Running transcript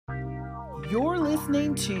You're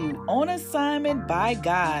listening to On Assignment by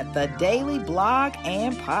God, the daily blog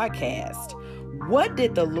and podcast. What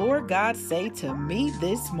did the Lord God say to me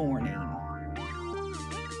this morning?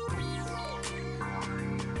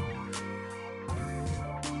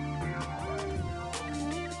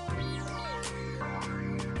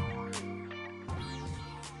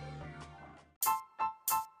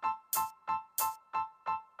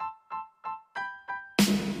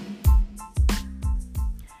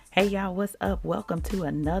 Hey y'all, what's up? Welcome to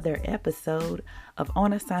another episode of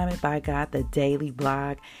On Assignment by God, the daily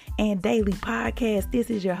blog and daily podcast.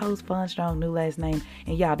 This is your host, Fun Strong, new last name.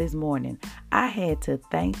 And y'all, this morning, I had to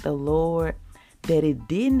thank the Lord that it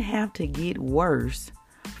didn't have to get worse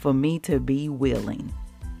for me to be willing.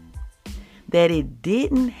 That it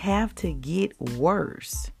didn't have to get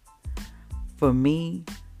worse for me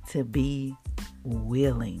to be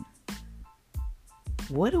willing.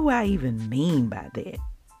 What do I even mean by that?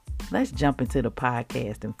 Let's jump into the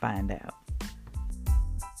podcast and find out.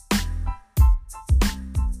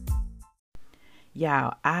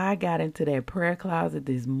 Y'all, I got into that prayer closet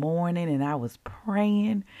this morning and I was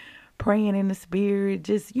praying in the Spirit,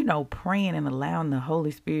 just, praying and allowing the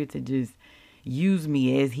Holy Spirit to just use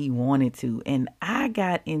me as He wanted to. And I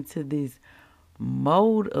got into this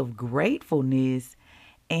mode of gratefulness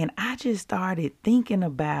and I just started thinking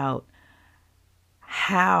about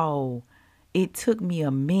how it took me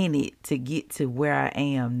a minute to get to where I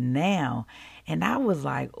am now. And I was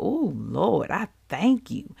like, oh, Lord, I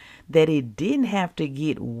thank you that it didn't have to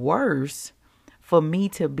get worse for me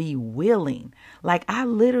to be willing. Like, I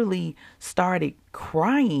literally started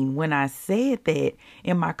crying when I said that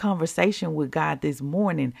in my conversation with God this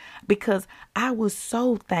morning, because I was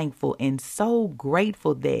so thankful and so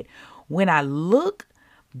grateful that when I look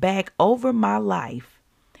back over my life,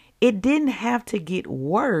 it didn't have to get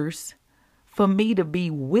worse for me to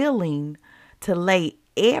be willing to lay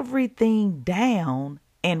everything down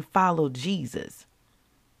and follow Jesus.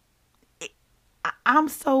 I'm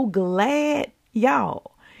so glad,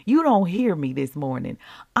 y'all, you don't hear me this morning.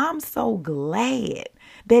 I'm so glad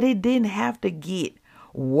that it didn't have to get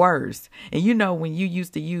worse. And when you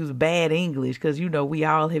used to use bad English, because we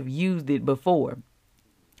all have used it before.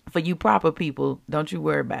 For you proper people, don't you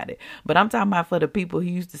worry about it. But I'm talking about for the people who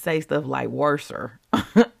used to say stuff like worser.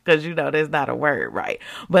 Because that's not a word, right?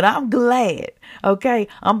 But I'm glad, okay?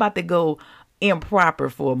 I'm about to go improper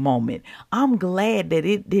for a moment. I'm glad that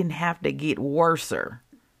it didn't have to get worser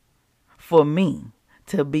for me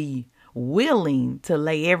to be willing to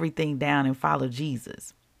lay everything down and follow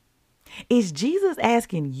Jesus. Is Jesus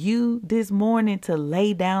asking you this morning to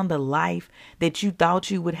lay down the life that you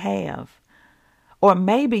thought you would have? Or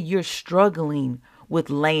maybe you're struggling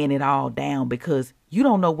with laying it all down because you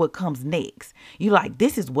don't know what comes next. You're like,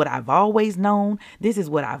 this is what I've always known. This is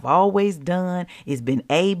what I've always done. It's been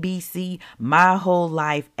ABC my whole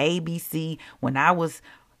life. ABC. When I was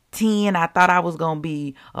 10, I thought I was going to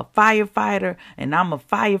be a firefighter, and I'm a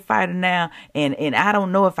firefighter now. And I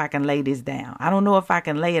don't know if I can lay this down. I don't know if I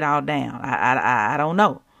can lay it all down. I don't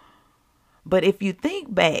know. But if you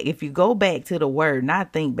think back, if you go back to the word,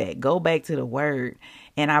 not think back, go back to the word.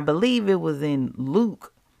 And I believe it was in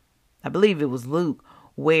Luke. I believe it was Luke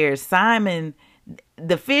where Simon,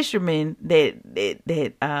 the fisherman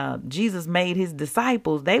that Jesus made his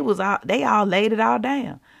disciples, they all laid it all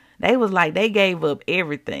down. They was like, they gave up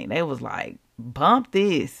everything. They was like, bump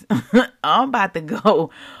this. I'm about to go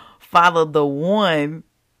follow the one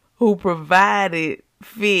who provided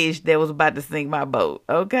fish that was about to sink my boat.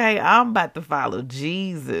 Okay. I'm about to follow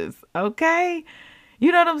Jesus. Okay.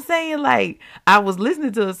 You know what I'm saying? Like, I was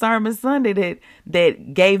listening to a sermon Sunday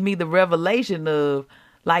that gave me the revelation of,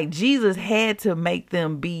 like, Jesus had to make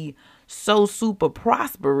them be so super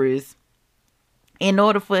prosperous in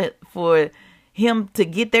order for him to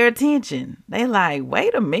get their attention. They like,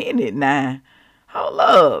 wait a minute now. Hold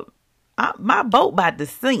up. My boat about to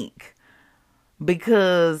sink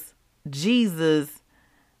because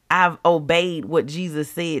I've obeyed what Jesus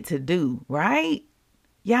said to do, right?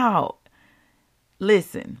 Y'all,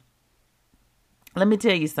 listen, let me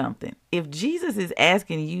tell you something. If Jesus is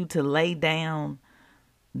asking you to lay down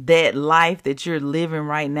that life that you're living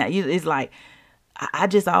right now, it's like, I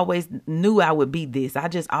just always knew I would be this. I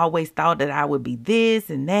just always thought that I would be this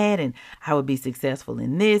and that, and I would be successful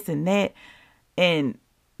in this and that. And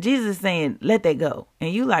Jesus is saying, let that go.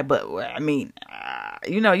 And you like, but I mean,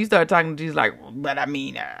 you start talking to Jesus like, but I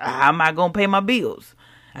mean, how am I going to pay my bills?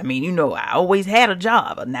 I mean, I always had a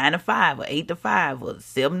job, a 9 to 5 or 8 to 5 or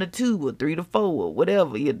 7 to 2 or 3 to 4 or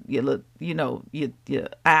whatever your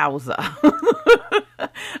hours are.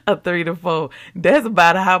 A 3 to 4. That's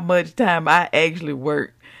about how much time I actually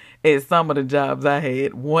work At some of the jobs I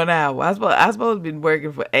had, 1 hour. I supposed to been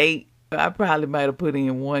working for 8. I probably might have put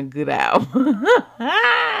in 1 good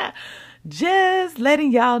hour. Just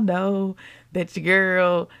letting y'all know that your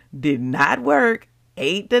girl did not work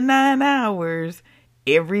 8 to 9 hours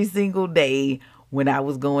every single day when I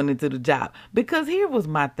was going into the job. Because here was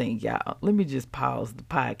my thing, y'all. Let me just pause the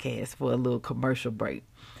podcast for a little commercial break.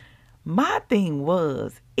 My thing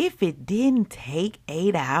was, if it didn't take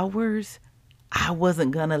 8 hours, I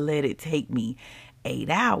wasn't going to let it take me 8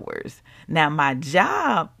 hours. Now, my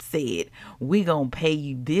job said, we going to pay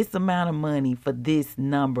you this amount of money for this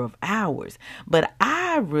number of hours. But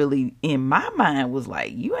I really, in my mind, was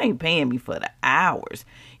like, you ain't paying me for the hours.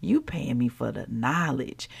 You paying me for the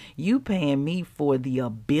knowledge. You paying me for the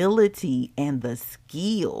ability and the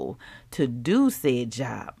skill to do said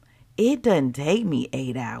job. It doesn't take me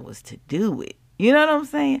 8 hours to do it. You know what I'm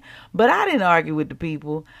saying? But I didn't argue with the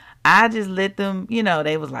people. I just let them,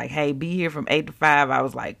 they was like, hey, be here from 8 to 5. I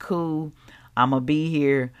was like, cool. I'm going to be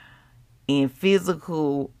here in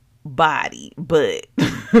physical body. But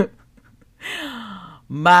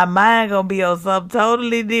my mind going to be on something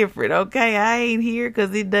totally different. Okay, I ain't here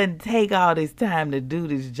because it doesn't take all this time to do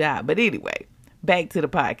this job. But anyway, back to the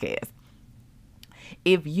podcast.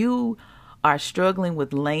 If you are struggling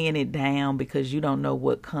with laying it down because you don't know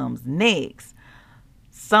what comes next,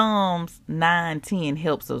 Psalms 9:10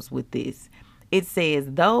 helps us with this. It says,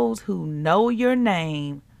 those who know your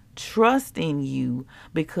name trust in you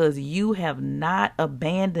because you have not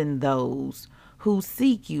abandoned those who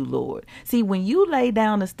seek you, Lord. See, when you lay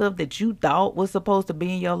down the stuff that you thought was supposed to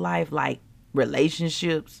be in your life, like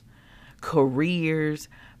relationships, careers,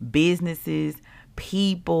 businesses,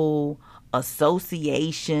 people,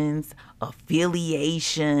 associations,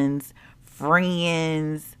 affiliations,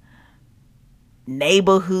 friends,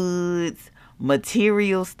 neighborhoods,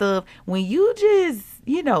 material stuff. When you just,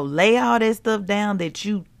 lay all that stuff down that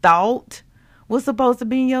you thought was supposed to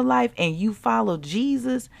be in your life and you follow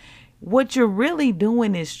Jesus, what you're really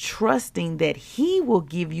doing is trusting that he will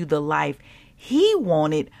give you the life he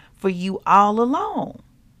wanted for you all along.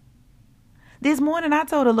 This morning I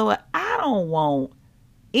told the Lord, I don't want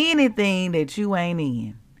anything that you ain't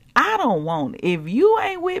in. I don't want it. If you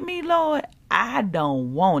ain't with me, Lord, I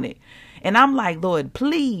don't want it. And I'm like, Lord,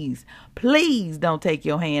 please don't take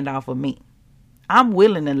your hand off of me. I'm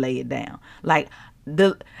willing to lay it down. Like,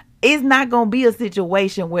 it's not going to be a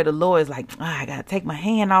situation where the Lord is like, I got to take my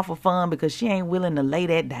hand off of Fun because she ain't willing to lay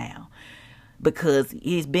that down. Because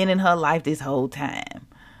it's been in her life this whole time.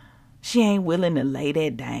 She ain't willing to lay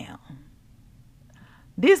that down.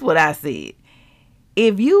 This is what I said.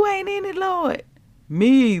 If you ain't in it, Lord,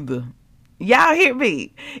 me either. Y'all hear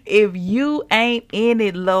me? If you ain't in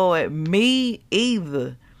it, Lord, me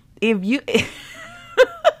either. If you...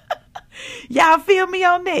 Y'all feel me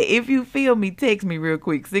on that? If you feel me, text me real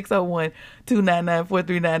quick.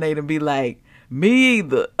 601-299-4398 and be like, me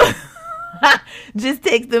either. Just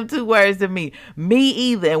text them 2 words to me. Me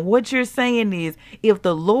either. And what you're saying is, if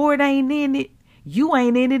the Lord ain't in it, you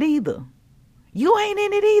ain't in it either. You ain't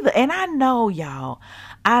in it either. And I know, y'all,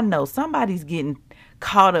 somebody's getting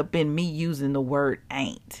caught up in me using the word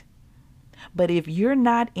ain't. But if you're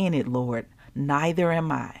not in it, Lord, neither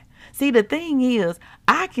am I. See, the thing is,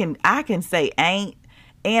 I can say ain't,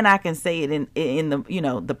 and I can say it in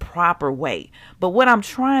the, the proper way. But what I'm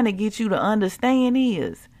trying to get you to understand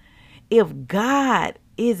is, if God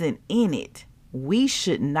isn't in it, we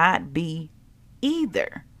should not be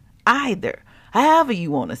either. However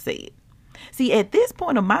you want to say it. See, at this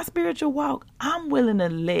point of my spiritual walk, I'm willing to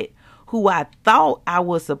let who I thought I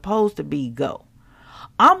was supposed to be go.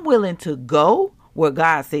 I'm willing to go where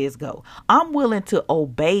God says go. I'm willing to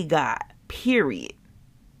obey God, period.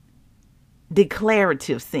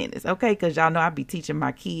 Declarative sentence, okay? Because y'all know I be teaching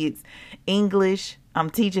my kids English. I'm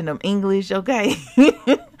teaching them English, okay?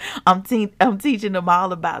 I'm teaching them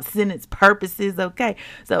all about sentence purposes, okay?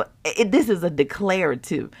 So this is a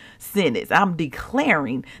declarative sentence. I'm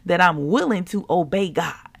declaring that I'm willing to obey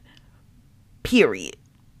God, period.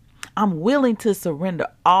 I'm willing to surrender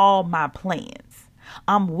all my plans.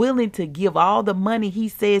 I'm willing to give all the money he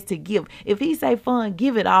says to give. If he say, Fun,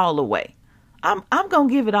 give it all away. I'm going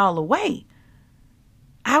to give it all away.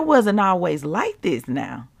 I wasn't always like this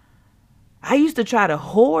now. I used to try to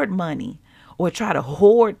hoard money or try to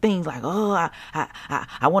hoard things like, I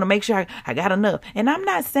want to make sure I got enough. And I'm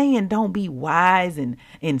not saying don't be wise and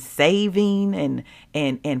saving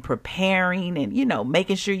and preparing and,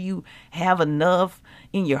 making sure you have enough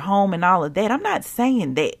in your home and all of that. I'm not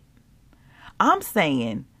saying that. I'm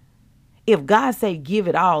saying if God say give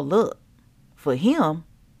it all up for him,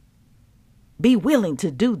 be willing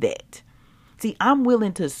to do that. See, I'm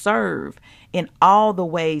willing to serve in all the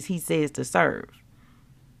ways he says to serve.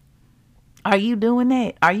 Are you doing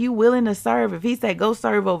that? Are you willing to serve? If he said, go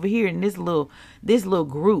serve over here in this little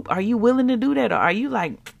group, are you willing to do that? Or are you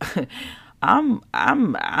like,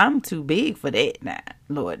 I'm too big for that now,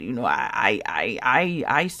 Lord? You know,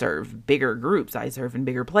 I serve bigger groups. I serve in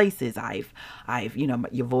bigger places. I've, you know,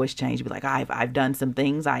 your voice changed. Be like, I've done some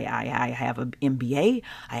things. I have an MBA.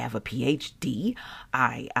 I have a PhD.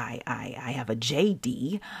 I have a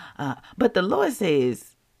JD. But the Lord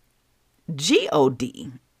says, God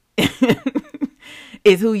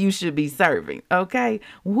is who you should be serving. Okay.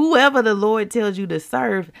 Whoever the Lord tells you to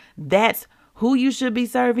serve, that's who you should be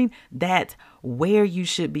serving. That's where you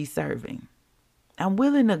should be serving. I'm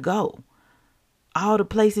willing to go all the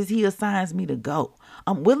places he assigns me to go.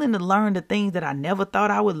 I'm willing to learn the things that I never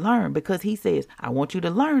thought I would learn because he says, I want you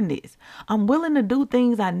to learn this. I'm willing to do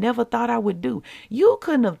things I never thought I would do. You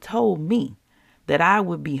couldn't have told me that I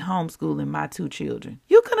would be homeschooling my 2 children.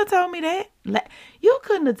 You couldn't have told me that. You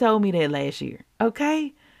couldn't have told me that last year.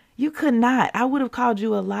 Okay. You could not. I would have called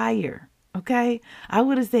you a liar. Okay. I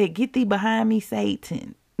would have said, get thee behind me,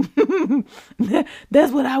 Satan.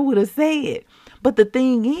 That's what I would have said. But the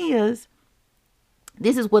thing is,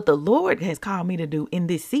 this is what the Lord has called me to do in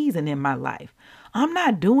this season in my life. I'm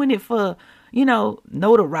not doing it for, you know,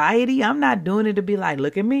 notoriety. I'm not doing it to be like,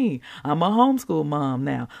 look at me. I'm a homeschool mom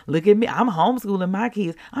now. Look at me. I'm homeschooling my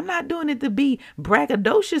kids. I'm not doing it to be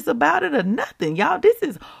braggadocious about it or nothing. Y'all, this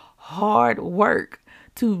is hard work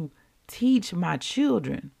to teach my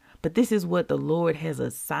children. But this is what the Lord has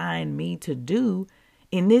assigned me to do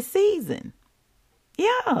in this season.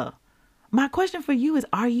 Yeah. My question for you is,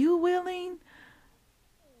 are you willing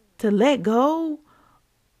to let go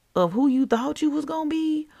of who you thought you was going to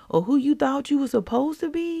be or who you thought you were supposed to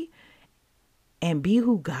be and be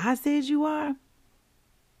who God says you are?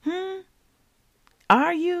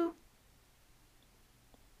 Are you?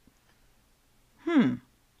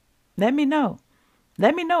 Let me know.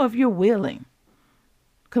 Let me know if you're willing.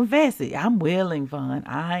 Confess it. I'm willing, Vaughn.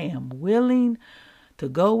 I am willing to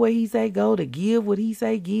go where he say go, to give what he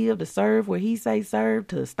say give, to serve where he say serve,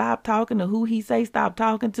 to stop talking to who he say stop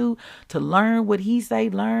talking to learn what he say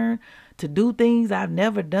learn, to do things I've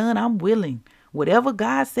never done. I'm willing. Whatever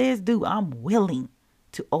God says do, I'm willing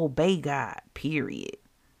to obey God, period.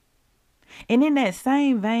 And in that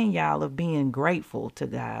same vein, y'all, of being grateful to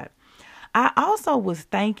God, I also was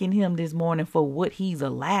thanking him this morning for what he's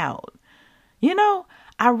allowed. You know,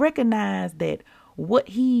 I recognize that what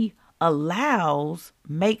he allows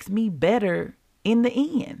makes me better in the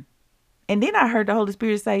end. And then I heard the Holy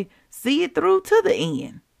Spirit say, see it through to the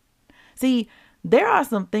end. See, there are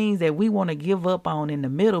some things that we want to give up on in the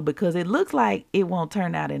middle because it looks like it won't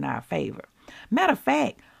turn out in our favor. Matter of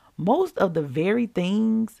fact, most of the very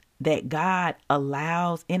things that God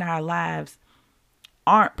allows in our lives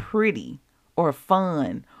aren't pretty or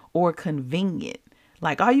fun or convenient.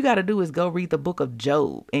 Like, all you got to do is go read the book of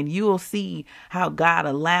Job and you'll see how God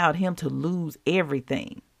allowed him to lose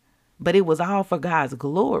everything. But it was all for God's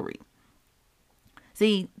glory.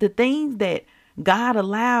 See, the things that God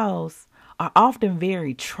allows are often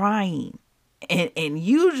very trying and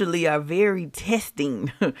usually are very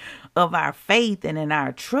testing of our faith and in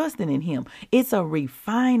our trusting in him. It's a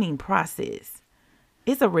refining process.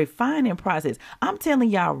 It's a refining process. I'm telling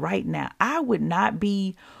y'all right now, I would not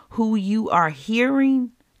be who you are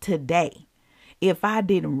hearing today if I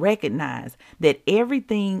didn't recognize that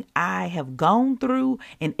everything I have gone through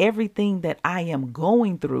and everything that I am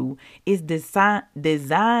going through is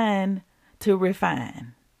designed to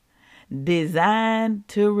refine. Designed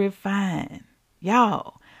to refine.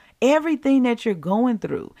 Y'all, everything that you're going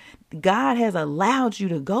through, God has allowed you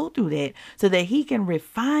to go through that so that he can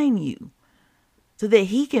refine you, so that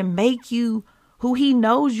he can make you who he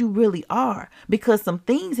knows you really are, because some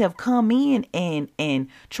things have come in and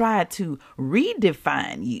tried to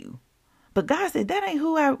redefine you. But God said, that ain't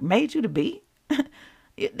who I made you to be.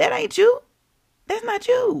 That ain't you. That's not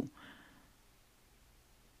you.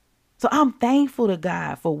 So I'm thankful to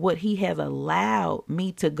God for what he has allowed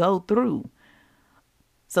me to go through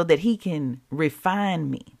so that he can refine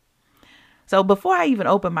me. So before I even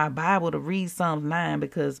open my Bible to read Psalms 9,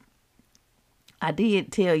 because I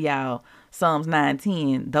did tell y'all Psalms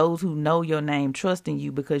 9:10, those who know your name trust in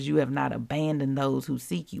you because you have not abandoned those who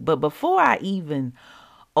seek you. But before I even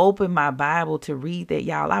opened my Bible to read that,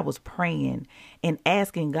 y'all, I was praying and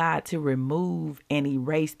asking God to remove and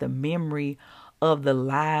erase the memory of the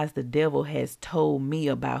lies the devil has told me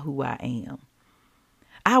about who I am.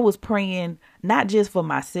 I was praying not just for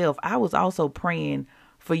myself. I was also praying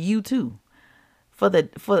for you too.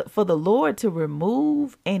 for the Lord to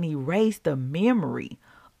remove and erase the memory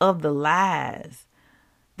of the lies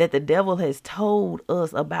that the devil has told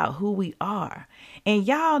us about who we are. And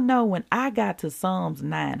y'all know, when I got to Psalms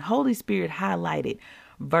 9, Holy Spirit highlighted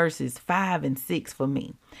verses 5 and 6 for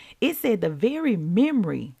me. It said the very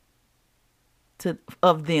memory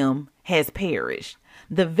of them has perished.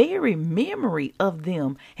 The very memory of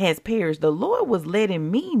them has perished. The Lord was letting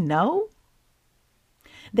me know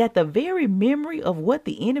that the very memory of what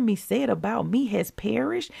the enemy said about me has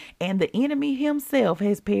perished, and the enemy himself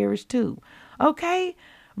has perished too. Okay?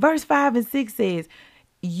 Verse 5 and 6 says,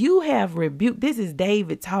 you have rebuked. This is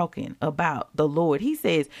David talking about the Lord. He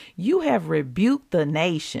says, you have rebuked the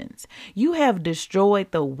nations. You have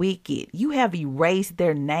destroyed the wicked. You have erased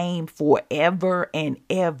their name forever and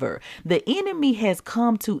ever. The enemy has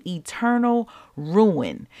come to eternal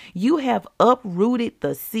ruin. You have uprooted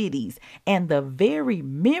the cities, and the very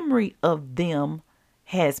memory of them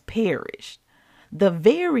has perished. The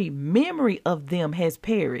very memory of them has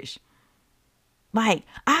perished. Like,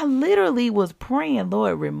 I literally was praying,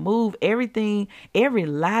 Lord, remove everything, every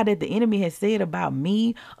lie that the enemy has said about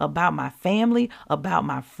me, about my family, about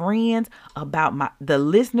my friends, about the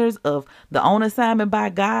listeners of the On Assignment by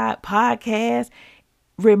God podcast.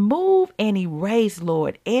 Remove and erase,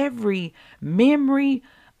 Lord, every memory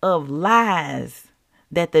of lies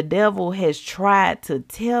that the devil has tried to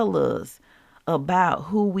tell us about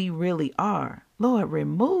who we really are. Lord,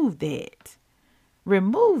 remove that.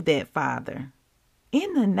 Remove that, Father.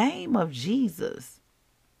 In the name of Jesus.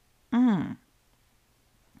 Y'all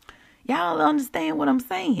understand what I'm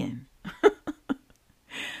saying?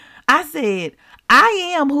 I said,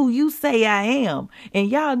 I am who you say I am. And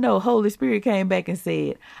y'all know Holy Spirit came back and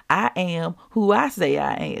said, I am who I say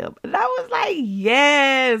I am. And I was like,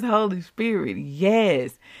 yes, Holy Spirit.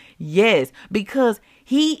 Yes, yes. Because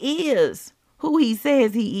he is who he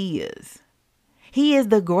says he is. He is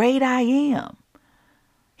the great I am.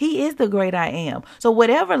 He is the great I am. So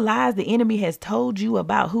whatever lies the enemy has told you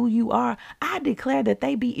about who you are, I declare that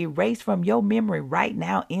they be erased from your memory right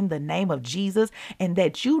now in the name of Jesus, and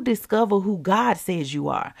that you discover who God says you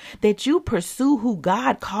are, that you pursue who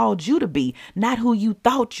God called you to be, not who you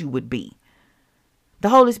thought you would be. The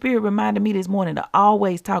Holy Spirit reminded me this morning to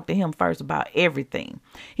always talk to him first about everything.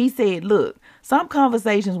 He said, look, some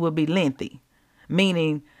conversations will be lengthy,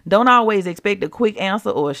 meaning don't always expect a quick answer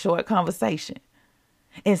or a short conversation.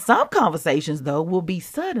 And some conversations, though, will be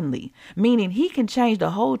suddenly, meaning he can change the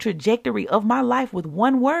whole trajectory of my life with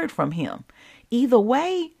one word from him. Either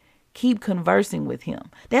way, keep conversing with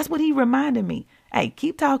him. That's what he reminded me. Hey,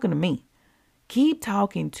 keep talking to me. Keep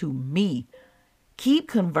talking to me. Keep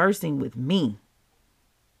conversing with me.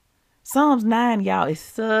 Psalms 9, y'all, is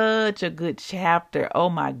such a good chapter. Oh,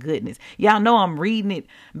 my goodness. Y'all know I'm reading it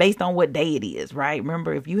based on what day it is, right?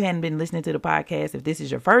 Remember, if you hadn't been listening to the podcast, if this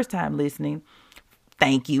is your first time listening,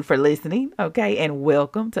 thank you for listening, okay? And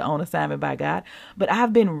welcome to On Assignment by God. But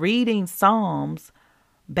I've been reading Psalms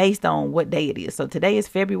based on what day it is. So today is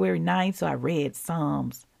February 9th, so I read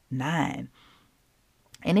Psalms 9.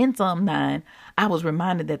 And in Psalm 9, I was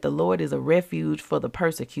reminded that the Lord is a refuge for the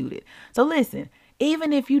persecuted. So listen,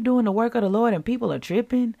 even if you're doing the work of the Lord and people are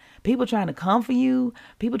tripping, people trying to come for you,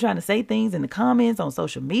 people trying to say things in the comments on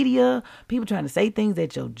social media, people trying to say things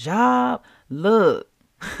at your job, look,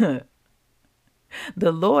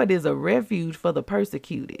 the Lord is a refuge for the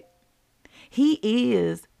persecuted. He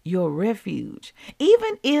is your refuge.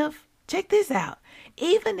 Even if, check this out,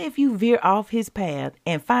 even if you veer off his path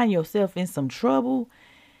and find yourself in some trouble,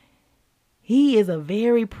 he is a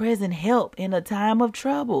very present help in a time of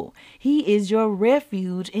trouble. He is your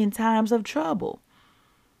refuge in times of trouble.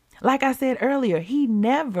 Like I said earlier, he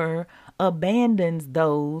never abandons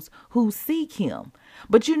those who seek him.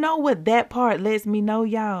 But you know what that part lets me know,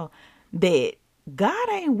 y'all? That God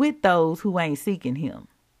ain't with those who ain't seeking him.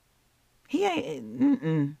 He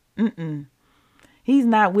ain't, He's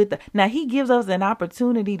not with now he gives us an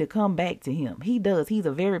opportunity to come back to him. He does. He's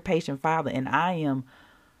a very patient father. And I'm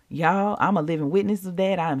a living witness of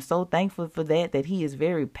that. I am so thankful for that he is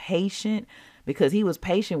very patient, because he was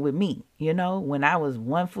patient with me. You know, when I was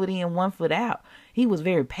 1 foot in, 1 foot out, he was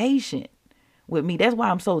very patient with me. That's why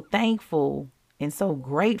I'm so thankful and so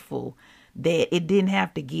grateful that it didn't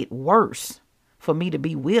have to get worse for me to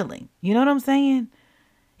be willing. You know what I'm saying?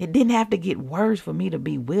 It didn't have to get worse for me to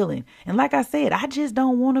be willing. And like I said, I just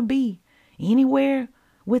don't want to be anywhere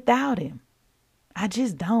without him. I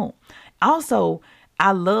just don't. Also,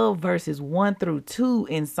 I love verses 1 through 2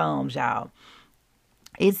 in Psalms, y'all.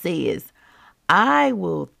 It says, I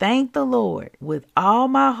will thank the Lord with all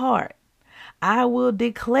my heart. I will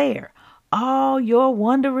declare all your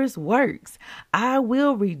wondrous works. I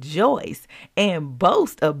will rejoice and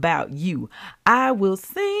boast about you. I will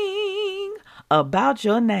sing about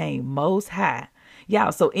your name most high.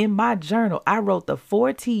 Y'all, so in my journal, I wrote the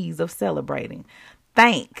 4 T's of celebrating.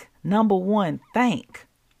 Thank. Number 1, thank.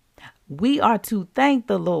 We are to thank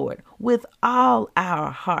the Lord with all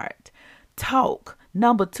our heart. Talk.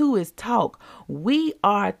 Number 2 is talk. We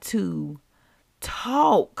are to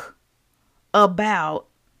talk about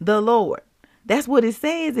the Lord. That's what it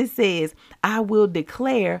says. It says, I will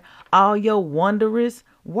declare all your wondrous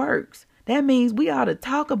works. That means we ought to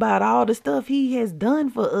talk about all the stuff he has done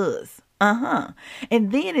for us.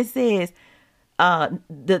 And then it says,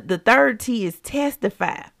 the 3rd T is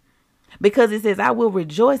testify, because it says, I will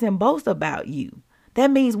rejoice and boast about you.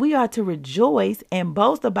 That means we are to rejoice and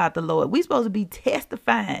boast about the Lord. We're supposed to be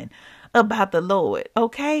testifying about the Lord.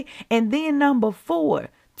 Okay. And then number 4,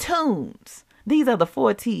 tunes. These are the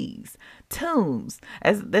 4 T's. Tunes.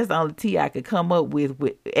 That's the only T I could come up with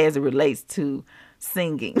as it relates to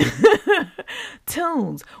singing.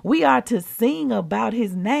 Tunes. We are to sing about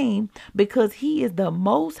his name because he is the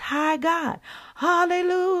most high God.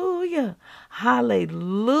 Hallelujah.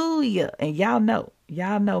 Hallelujah. And y'all know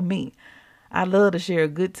me. I love to share a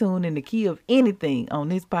good tune in the key of anything on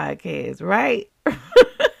this podcast, right?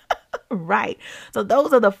 Right. So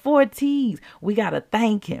those are the 4 T's. We got to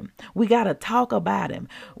thank him. We got to talk about him.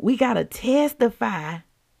 We got to testify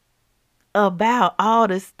about all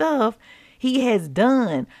the stuff he has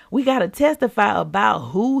done. We got to testify about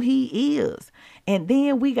who he is. And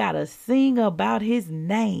then we got to sing about his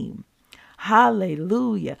name.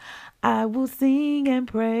 Hallelujah. I will sing and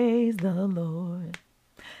praise the Lord.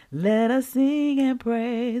 Let us sing and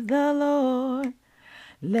praise the Lord.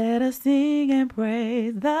 Let us sing and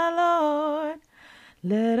praise the Lord.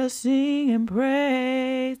 Let us sing and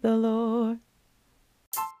praise the Lord.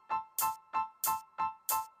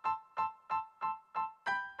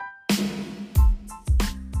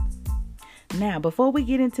 Now, before we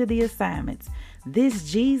get into the assignments,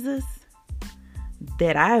 this Jesus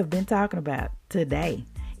that I have been talking about today,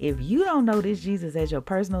 if you don't know this Jesus as your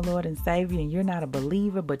personal Lord and Savior, and you're not a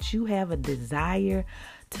believer, but you have a desire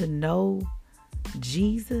to know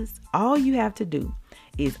Jesus, all you have to do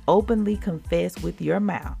is openly confess with your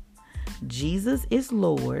mouth Jesus is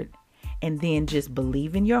Lord, and then just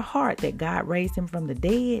believe in your heart that God raised him from the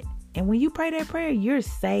dead. And when you pray that prayer, you're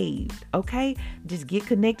saved. Okay? Just get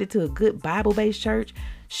connected to a good Bible-based church.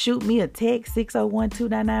 Shoot me a text,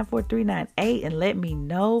 601-299-4398, and let me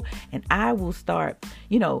know. And I will start,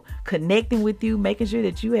 connecting with you, making sure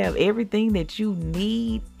that you have everything that you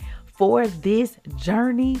need for this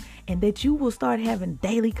journey, and that you will start having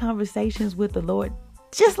daily conversations with the Lord,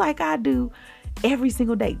 just like I do every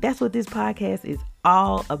single day. That's what this podcast is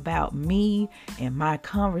all about, me and my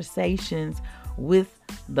conversations with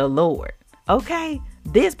the Lord. Okay?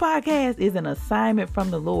 This podcast is an assignment from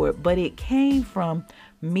the Lord, but it came from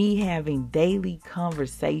me having daily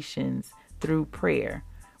conversations through prayer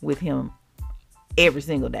with him every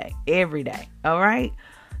single day, every day. All right?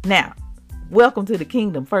 Now, welcome to the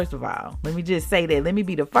kingdom. First of all, let me just say that. Let me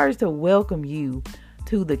be the first to welcome you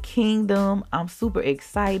to the kingdom. I'm super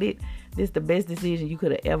excited. This is the best decision you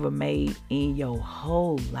could have ever made in your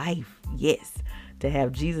whole life. Yes, to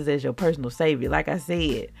have Jesus as your personal Savior. Like I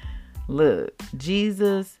said, look,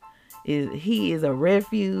 Jesus is a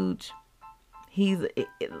refuge.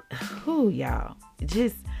 Y'all,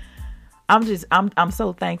 I'm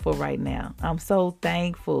so thankful right now. I'm so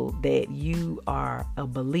thankful that you are a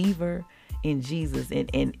believer in Jesus.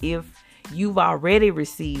 And if you've already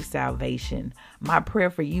received salvation, my prayer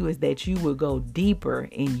for you is that you will go deeper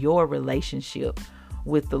in your relationship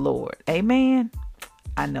with the Lord. Amen.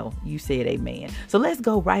 I know you said amen. So let's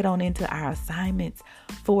go right on into our assignments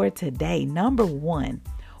for today. Number 1,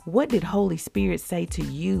 what did Holy Spirit say to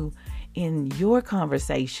you in your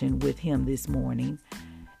conversation with him this morning?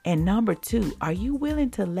 And number 2, are you willing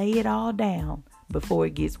to lay it all down before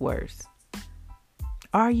it gets worse?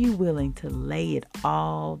 Are you willing to lay it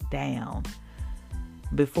all down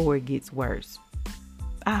before it gets worse?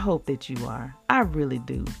 I hope that you are. I really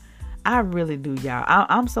do. I really do, y'all.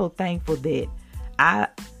 I'm so thankful that I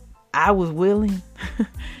was willing.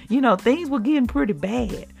 Things were getting pretty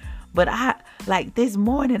bad. But this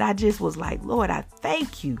morning, I just was like, Lord, I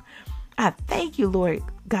thank you. I thank you, Lord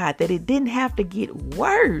God, that it didn't have to get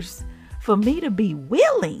worse for me to be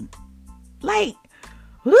willing.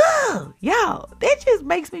 Y'all, that just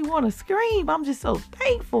makes me want to scream. I'm just so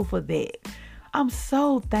thankful for that. I'm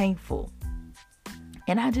so thankful.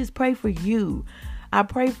 And I just pray for you. I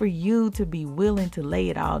pray for you to be willing to lay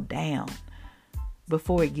it all down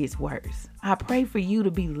before it gets worse. I pray for you to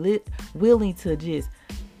be willing to just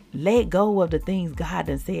let go of the things God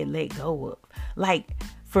done said let go of. Like,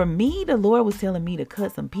 for me, the Lord was telling me to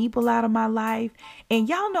cut some people out of my life. And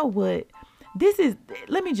y'all know what?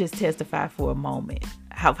 Let me just testify for a moment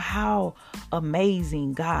of how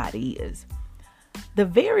amazing God is. The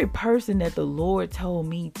very person that the Lord told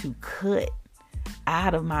me to cut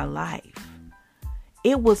out of my life,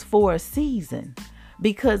 it was for a season,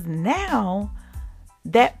 because now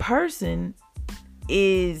that person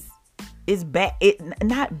is back,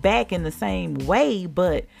 not back in the same way,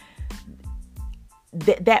 but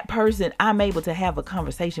that person, I'm able to have a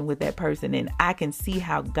conversation with that person, and I can see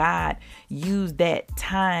how God used that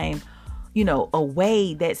time,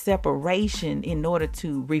 away, that separation, in order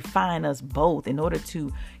to refine us both, in order to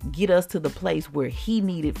get us to the place where he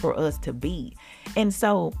needed for us to be. And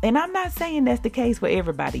I'm not saying that's the case for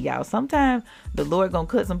everybody, y'all. Sometimes the Lord gonna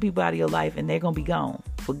cut some people out of your life and they're gonna be gone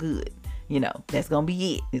for good. That's gonna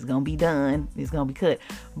be it. It's gonna be done. It's gonna be cut.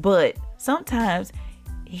 But sometimes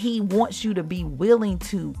he wants you to be willing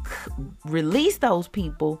to release those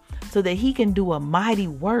people so that he can do a mighty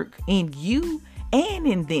work in you and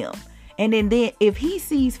in them. And then if he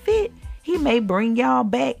sees fit, he may bring y'all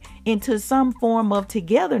back into some form of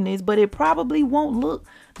togetherness, but it probably won't look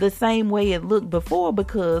the same way it looked before,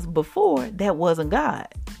 because before that wasn't God.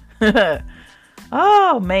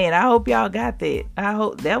 Oh man, I hope y'all got that. I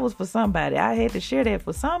hope that was for somebody. I had to share that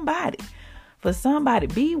for somebody. For somebody,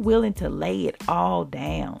 be willing to lay it all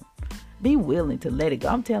down. Be willing to let it go.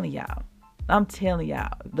 I'm telling y'all.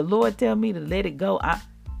 The Lord tell me to let it go.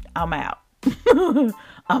 I'm out.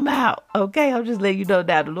 I'm out. Okay, I'm just letting you know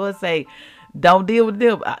now. The Lord say, don't deal with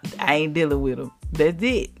them. I ain't dealing with them. That's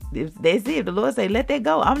it. That's it. The Lord say, let that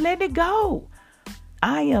go. I'm letting it go.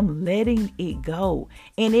 I am letting it go.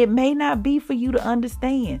 And it may not be for you to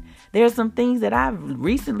understand. There are some things that I've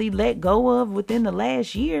recently let go of within the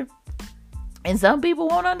last year. And some people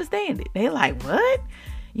won't understand it. They're like, what?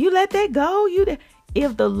 You let that go?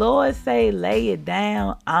 If the Lord say lay it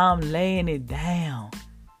down, I'm laying it down.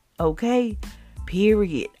 Okay?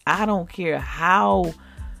 Period. I don't care how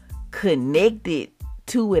connected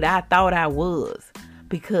to it I thought I was.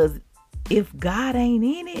 Because if God ain't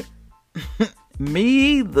in it,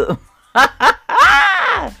 me either.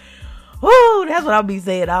 Oh, that's what I'll be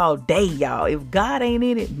saying all day, y'all. If God ain't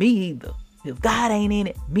in it, me either. If God ain't in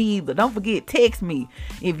it, me either. Don't forget, text me.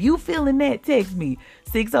 If you feeling that, text me.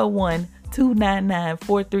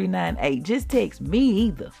 601-299-4398. Just text me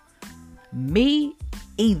either. Me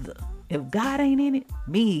either. If God ain't in it,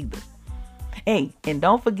 me either. Hey, and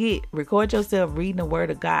don't forget, record yourself reading the word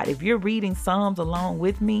of God. If you're reading Psalms along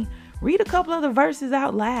with me, read a couple of the verses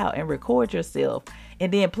out loud and record yourself,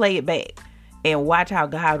 and then play it back and watch how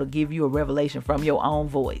God will give you a revelation from your own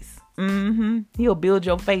voice. He'll build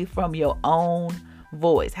your faith from your own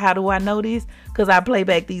voice. How do I know this? Because I play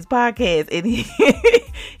back these podcasts and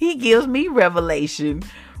he gives me revelation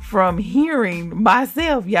from hearing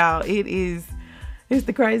myself, y'all. It's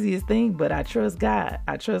the craziest thing, but I trust God.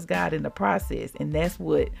 I trust God in the process. And that's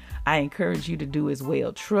what I encourage you to do as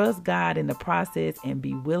well. Trust God in the process and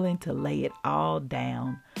be willing to lay it all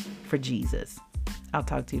down for Jesus. I'll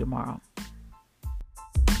talk to you tomorrow.